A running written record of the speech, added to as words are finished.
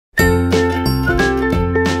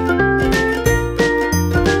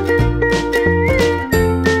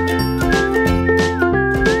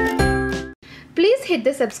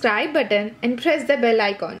subscribe button and press the bell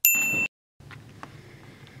icon.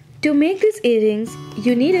 To make these earrings,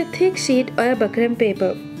 you need a thick sheet or a buckram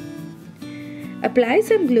paper. Apply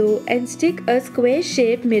some glue and stick a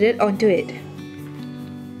square-shaped mirror onto it.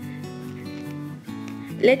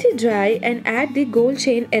 Let it dry and add the gold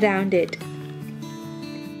chain around it.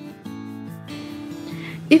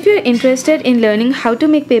 If you're interested in learning how to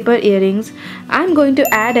make paper earrings, I'm going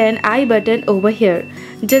to add an I button over here.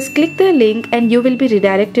 Just click the link and you will be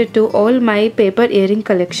redirected to all my paper earring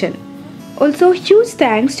collection. Also, huge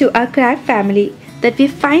thanks to our craft family that we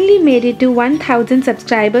finally made it to 1000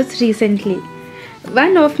 subscribers recently.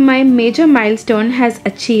 One of my major milestones has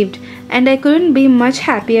achieved and I couldn't be much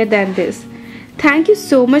happier than this. Thank you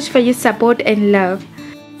so much for your support and love.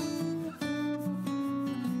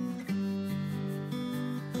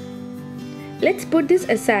 Let's put this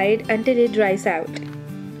aside until it dries out.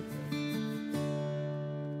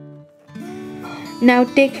 Now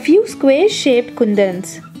take few square-shaped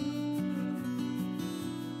kundans.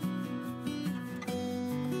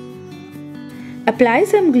 Apply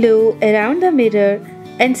some glue around the mirror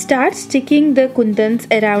and start sticking the kundans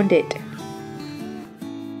around it.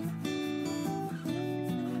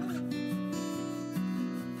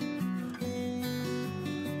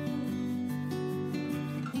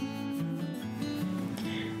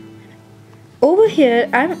 Over here,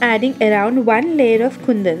 I'm adding around 1 layer of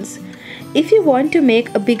kundans. If you want to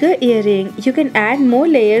make a bigger earring, you can add more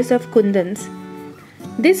layers of kundans.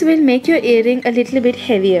 This will make your earring a little bit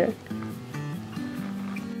heavier.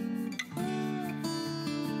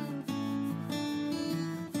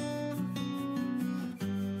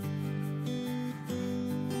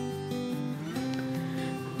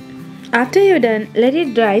 After you're done, let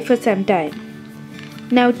it dry for some time.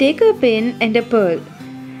 Now take a pin and a pearl.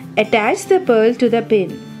 Attach the pearl to the pin.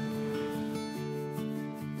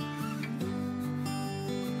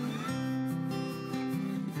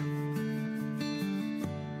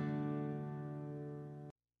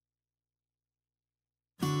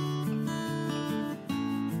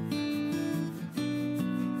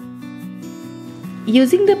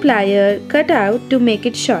 Using the plier, cut out to make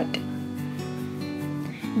it short.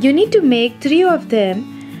 You need to make 3 of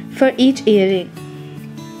them for each earring.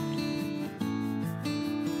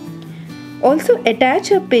 Also attach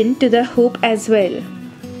a pin to the hoop as well.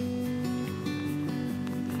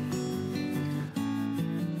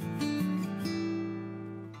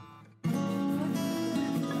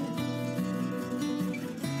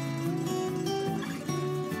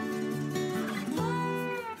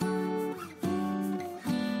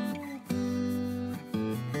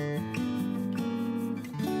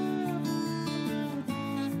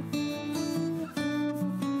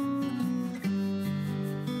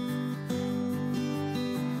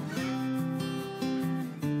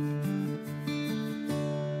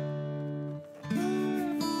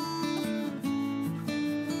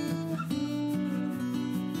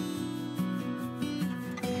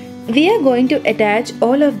 We are going to attach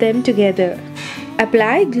all of them together.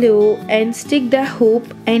 Apply glue and stick the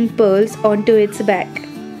hoop and pearls onto its back.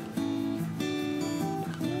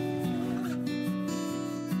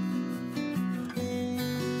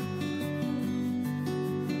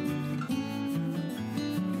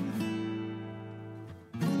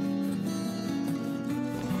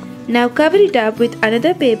 Now cover it up with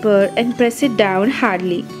another paper and press it down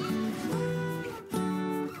hardly.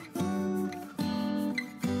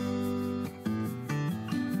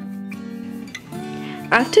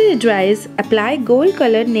 After it dries, apply gold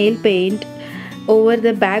colored nail paint over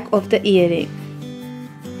the back of the earring.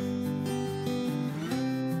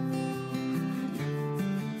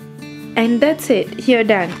 And that's it, you're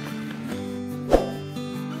done.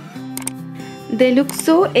 They look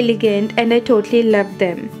so elegant and I totally love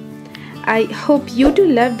them. I hope you too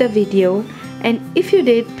loved the video, and if you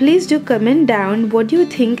did, please do comment down what you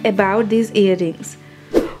think about these earrings.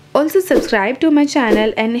 Also subscribe to my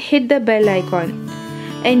channel and hit the bell icon.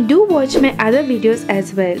 And do watch my other videos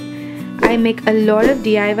as well. I make a lot of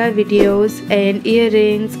DIY videos and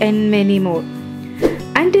earrings and many more.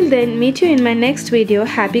 Until then, meet you in my next video.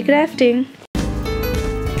 Happy crafting!